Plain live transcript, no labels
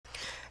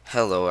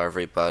Hello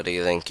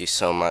everybody, thank you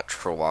so much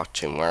for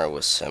watching Where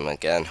with Sim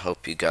again.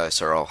 Hope you guys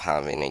are all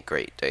having a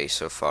great day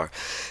so far.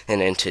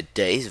 And in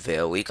today's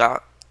video, we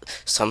got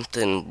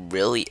something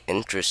really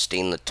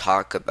interesting to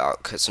talk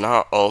about, because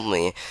not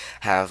only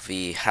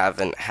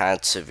haven't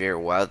had severe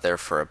weather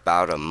for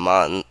about a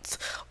month,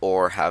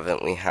 or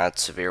haven't we had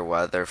severe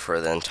weather for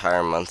the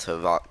entire month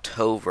of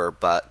October,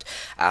 but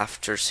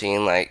after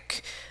seeing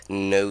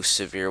no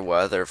severe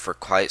weather for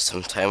quite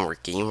some time, we're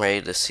getting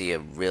ready to see a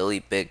really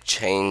big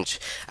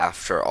change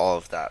after all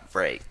of that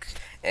break.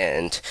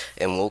 And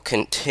we'll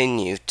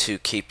continue to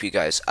keep you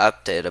guys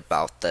updated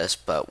about this,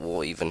 but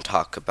we'll even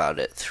talk about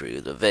it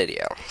through the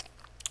video.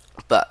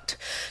 But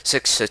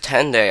 6 to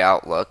 10 day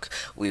outlook,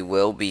 we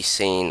will be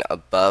seeing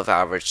above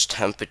average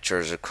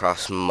temperatures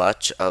across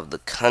much of the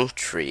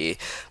country.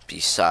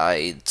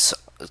 Besides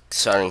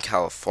Southern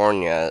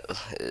California,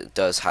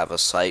 does have a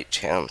slight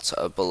chance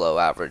of below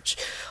average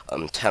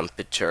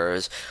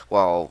temperatures,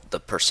 while the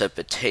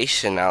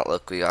precipitation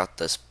outlook, we got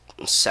this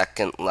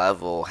second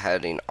level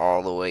heading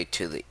all the way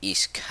to the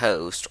east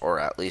coast, or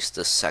at least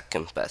the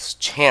second best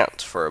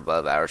chance for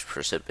above average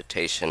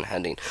precipitation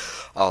heading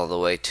all the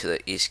way to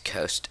the east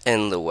coast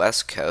and the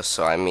west coast.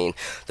 So I mean,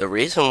 the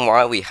reason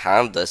why we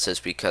have this is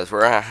because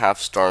we're gonna have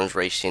storms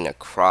racing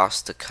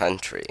across the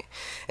country.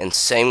 And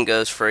same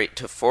goes for 8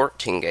 to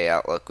 14 day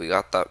outlook. We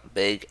got that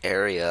big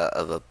area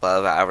of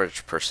above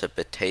average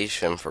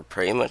precipitation for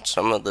pretty much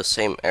some of the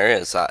same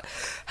areas that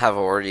have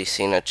already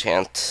seen a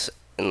chance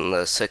in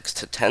the 6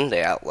 to 10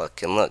 day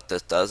outlook. And look,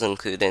 this does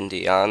include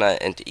Indiana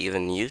and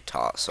even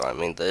Utah. So I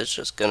mean, this is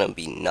just gonna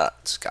be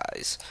nuts,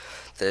 guys.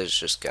 This is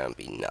just gonna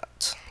be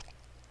nuts.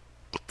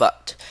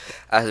 But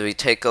as we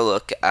take a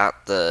look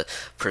at the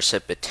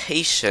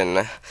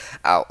precipitation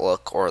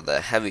outlook, or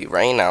the heavy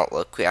rain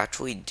outlook, we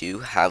actually do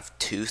have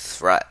two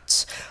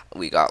threats.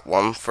 We got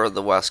one for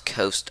the west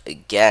coast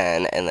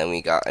again, and then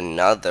we got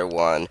another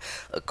one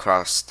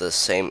across the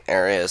same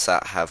areas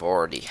that have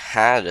already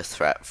had a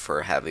threat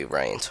for heavy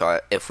rain. So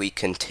if we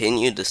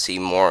continue to see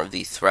more of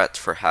these threats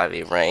for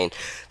heavy rain,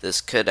 this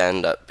could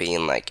end up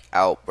being like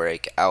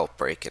outbreak,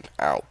 outbreak, and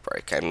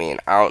outbreak. I mean,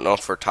 I don't know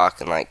if we're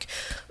talking like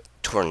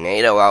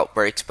tornado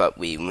outbreaks, but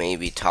we may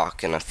be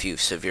talking a few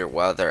severe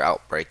weather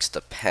outbreaks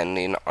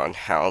depending on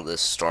how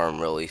this storm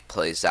really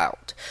plays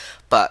out.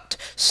 But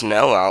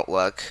snow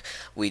outlook,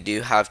 we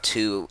do have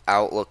two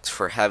outlooks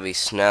for heavy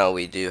snow.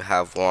 We do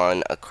have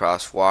one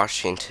across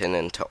Washington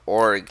into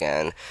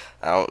Oregon.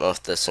 I don't know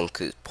if this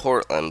includes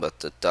Portland,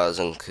 but it does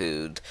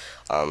include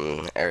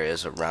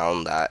areas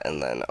around that.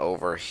 And then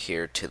over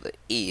here to the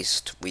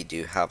east, we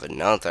do have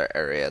another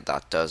area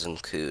that does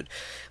include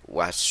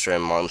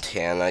western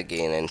Montana,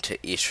 getting into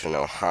eastern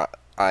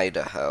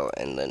Idaho,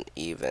 and then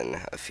even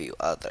a few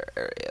other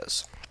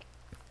areas.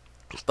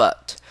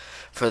 But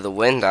for the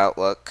wind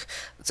outlook,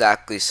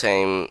 exactly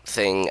same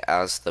thing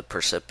as the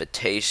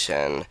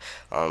precipitation.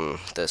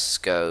 This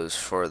goes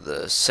for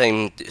the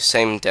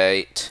same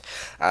date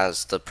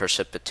as the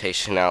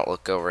precipitation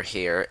outlook over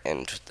here,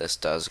 and this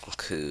does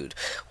include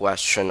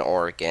western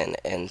Oregon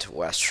and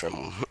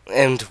western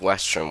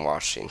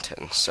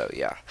Washington. So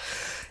yeah.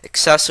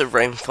 Excessive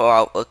rainfall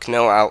outlook,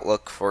 no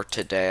outlook for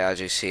today.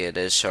 As you see, it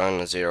is showing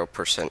a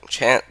 0%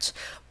 chance.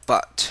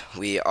 But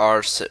we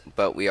are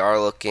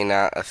looking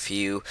at a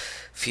few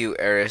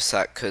areas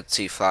that could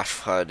see flash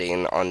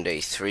flooding on day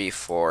 3,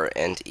 4,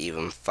 and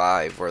even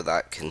 5, where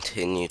that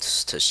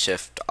continues to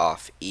shift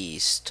off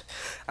east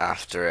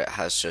after it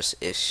has just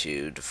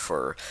issued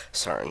for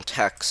southern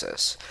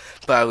Texas.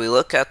 But we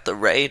look at the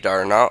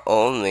radar, not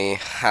only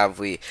have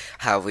we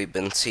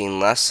been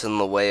seeing less in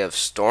the way of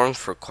storms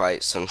for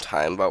quite some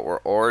time, but we're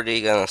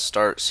already gonna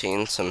start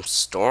seeing some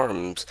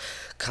storms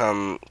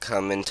come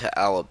into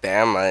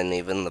Alabama and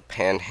even the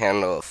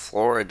panhandle of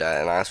Florida.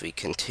 And as we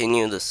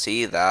continue to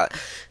see that,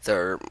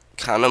 they're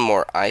kind of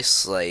more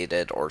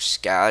isolated or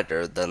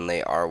scattered than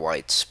they are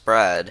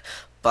widespread.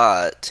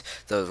 But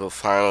those will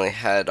finally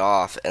head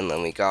off, and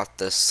then we got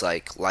this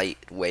like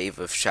light wave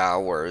of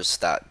showers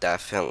that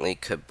definitely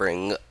could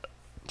bring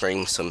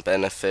some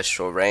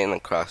beneficial rain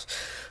across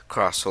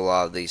a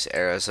lot of these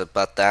areas.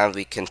 But then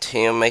we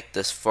continue to make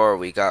this forward,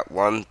 we got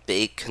one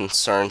big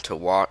concern to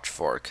watch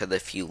for, because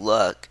if you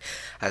look,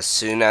 as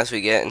soon as we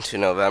get into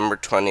November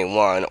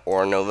 21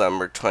 or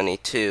November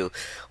 22,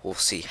 we'll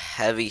see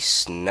heavy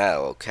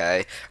snow,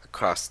 okay,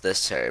 across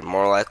this area,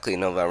 more likely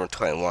November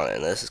 21,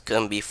 and this is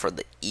going to be for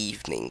the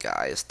evening,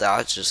 guys.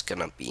 That's just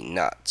going to be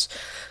nuts.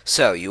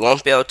 So you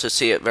won't be able to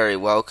see it very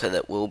well because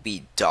it will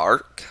be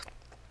dark,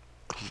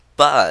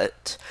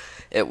 but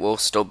it will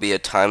still be a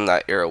time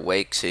that you're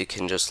awake, so you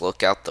can just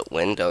look out the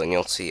window and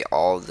you'll see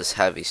all of this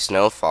heavy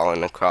snow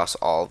falling across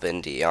all of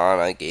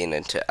Indiana, getting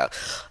into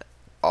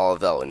all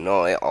of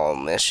Illinois, all of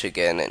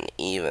Michigan, and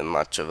even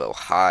much of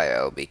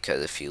Ohio.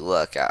 Because if you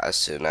look at as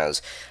soon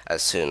as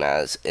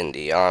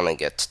Indiana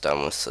gets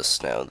done with the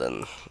snow,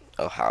 then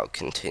Ohio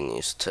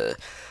continues to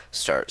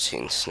start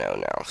seeing snow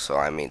now. So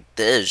I mean,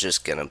 this is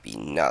just gonna be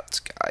nuts,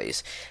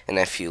 guys. And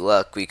if you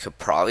look, we could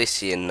probably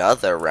see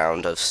another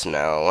round of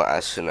snow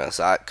as soon as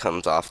that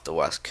comes off the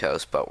west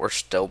coast, but we're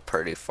still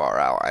pretty far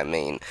out. I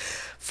mean,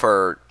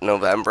 for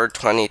November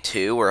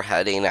 22, we're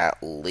heading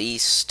at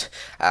least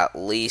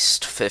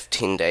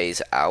 15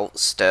 days out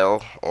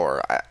still,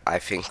 or I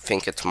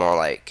think it's more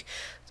like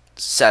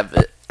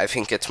 7. I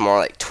think it's more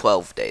like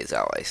 12 days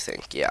out. I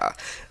think, yeah,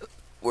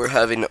 we're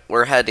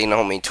heading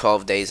only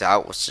 12 days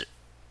out,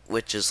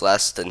 which is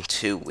less than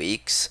 2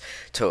 weeks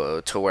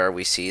to where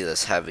we see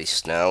this heavy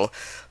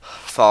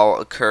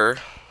snowfall occur.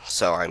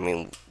 So I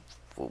mean,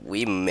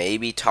 we may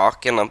be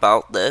talking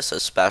about this,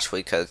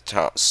 especially because it's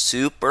not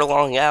super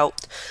long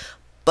out,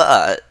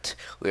 but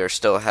we are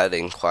still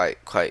heading quite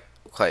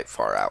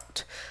far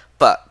out.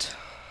 But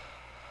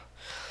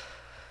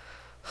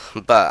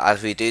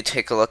as we do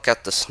take a look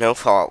at the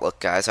snowfall outlook,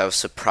 guys, I was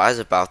surprised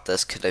about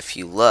this because if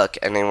you look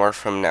anywhere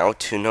from now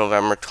to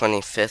November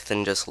 25th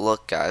and just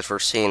look, guys, we're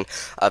seeing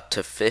up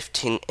to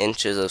 15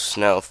 inches of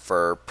snow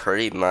for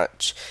pretty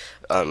much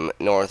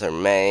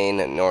northern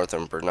Maine,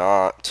 northern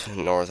Vermont,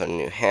 northern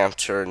New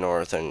Hampshire,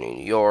 northern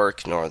New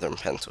York, northern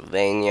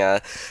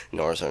Pennsylvania,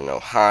 northern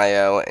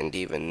Ohio, and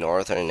even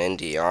northern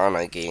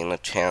Indiana getting a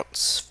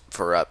chance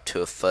for up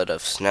to a foot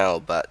of snow.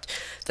 But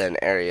then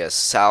areas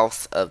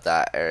south of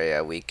that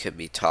area, we could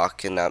be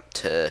talking up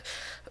to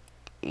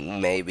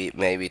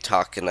maybe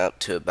talking up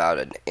to about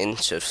an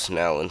inch of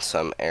snow in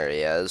some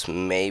areas,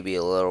 maybe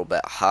a little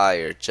bit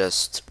higher,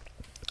 just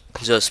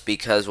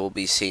because we'll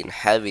be seeing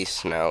heavy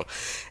snow.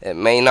 It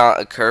may not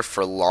occur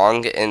for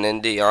long in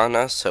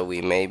Indiana, so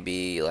we may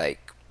be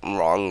like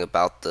wrong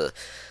about the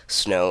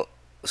snow,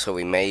 so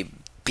we may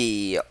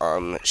be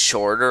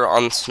shorter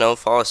on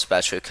snowfall,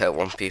 especially because it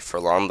won't be for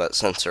long. But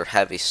since there's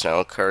heavy snow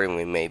occurring,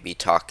 we may be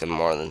talking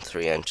more than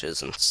 3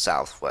 inches in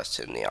southwest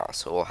Indiana,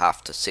 so we'll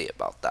have to see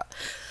about that.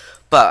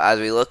 But as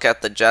we look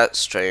at the jet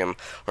stream,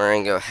 we're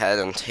going to go ahead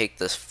and take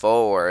this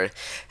forward,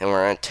 and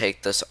we're going to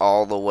take this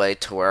all the way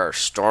to where our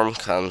storm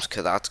comes,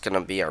 because that's going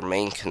to be our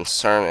main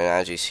concern. And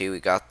as you see, we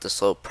got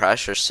this low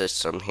pressure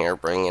system here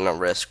bringing a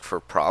risk for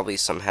probably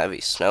some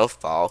heavy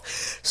snowfall,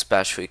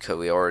 especially because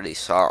we already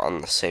saw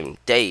on the same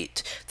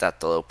date that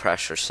the low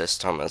pressure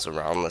system is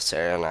around this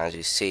area. And as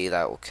you see,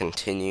 that will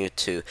continue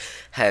to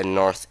head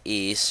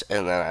northeast,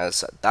 and then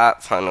as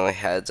that finally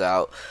heads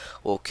out,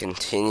 we'll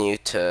continue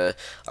to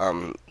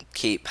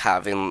keep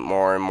having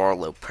more and more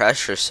low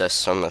pressure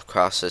system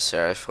across this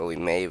area, so we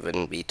may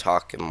even be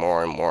talking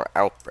more and more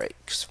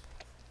outbreaks.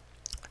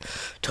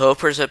 Total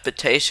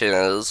precipitation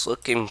is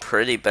looking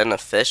pretty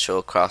beneficial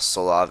across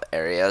a lot of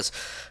areas,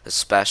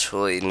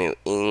 especially New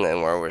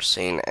England, where we're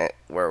seeing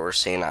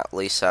at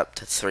least up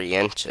to 3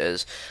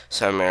 inches.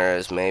 Some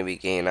areas may be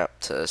getting up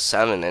to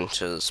 7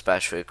 inches,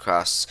 especially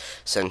across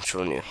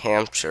central New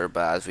Hampshire.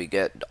 But as we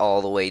get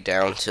all the way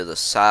down to the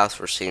south,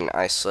 we're seeing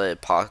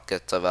isolated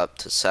pockets of up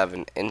to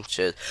 7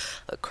 inches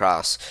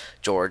across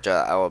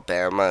Georgia,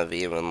 Alabama,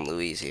 even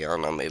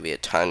Louisiana, maybe a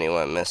tiny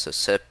one in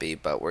Mississippi.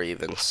 But we're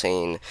even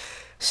seeing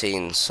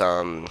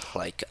some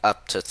like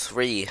up to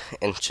 3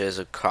 inches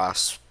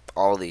across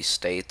all these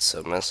states,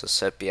 so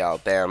Mississippi,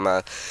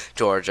 Alabama,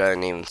 Georgia,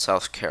 and even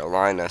South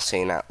Carolina,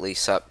 seeing at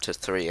least up to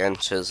 3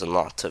 inches in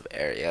lots of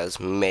areas,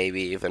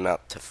 maybe even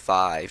up to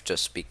 5,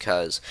 just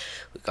because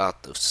we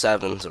got the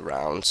 7s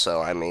around.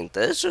 So I mean,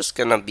 this is just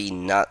gonna be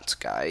nuts,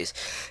 guys.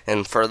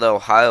 And for the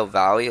Ohio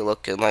Valley,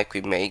 looking like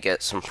we may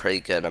get some pretty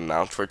good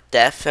amounts. We're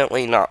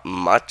definitely not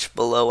much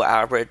below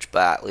average,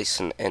 but at least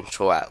an inch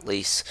will at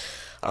least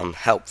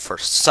help for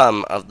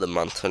some of the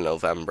month of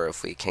November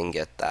if we can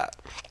get that.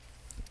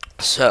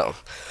 So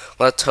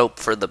let's hope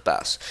for the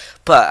best.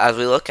 But as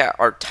we look at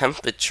our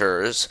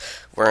temperatures,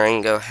 we're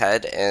going to go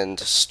ahead and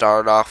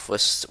start off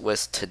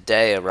with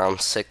today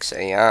around 6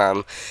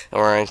 a.m.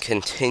 and we're going to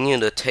continue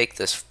to take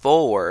this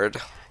forward.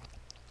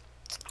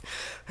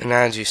 And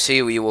as you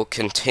see, we will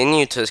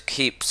continue to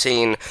keep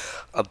seeing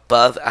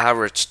above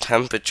average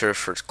temperature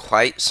for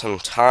quite some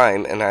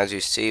time. And as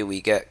you see, we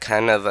get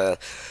kind of a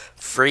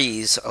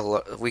freeze.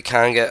 We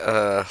kind of get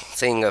a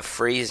thing of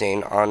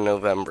freezing on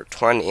November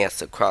 20th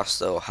across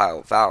the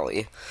Ohio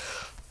Valley.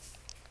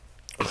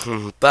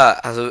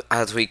 But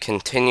as we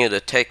continue to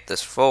take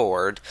this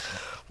forward,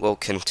 we'll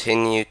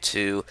continue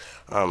to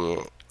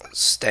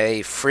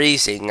stay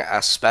freezing,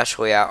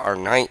 especially at our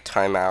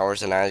nighttime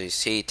hours. And as you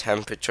see,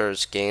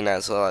 temperatures gain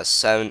as low as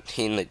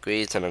 17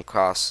 degrees and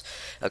across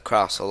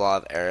a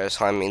lot of areas.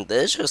 So I mean,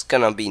 this is just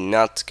gonna be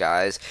nuts,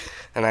 guys.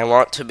 And I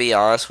want to be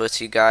honest with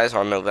you guys,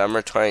 on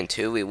November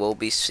 22, we will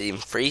be seeing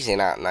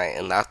freezing at night,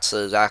 and that's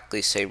the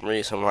exactly same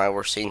reason why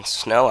we're seeing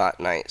snow at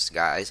nights,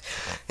 guys.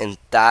 And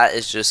that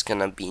is just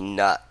gonna be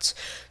nuts.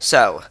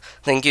 So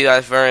thank you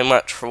guys very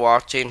much for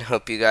watching.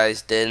 Hope you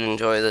guys did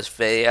enjoy this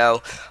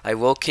video. I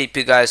will keep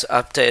you guys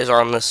updated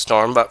on the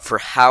storm, but for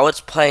how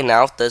it's playing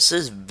out, this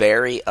is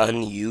very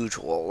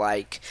unusual.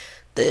 Like,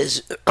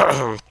 this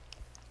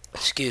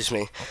excuse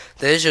me,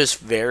 this is just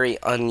very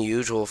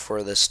unusual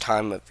for this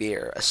time of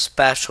year,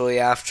 especially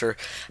after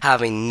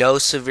having no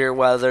severe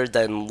weather,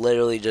 then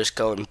literally just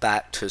going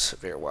back to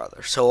severe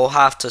weather. So we'll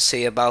have to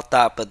see about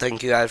that, but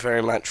thank you guys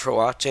very much for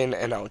watching,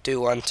 and I'll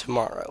do one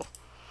tomorrow.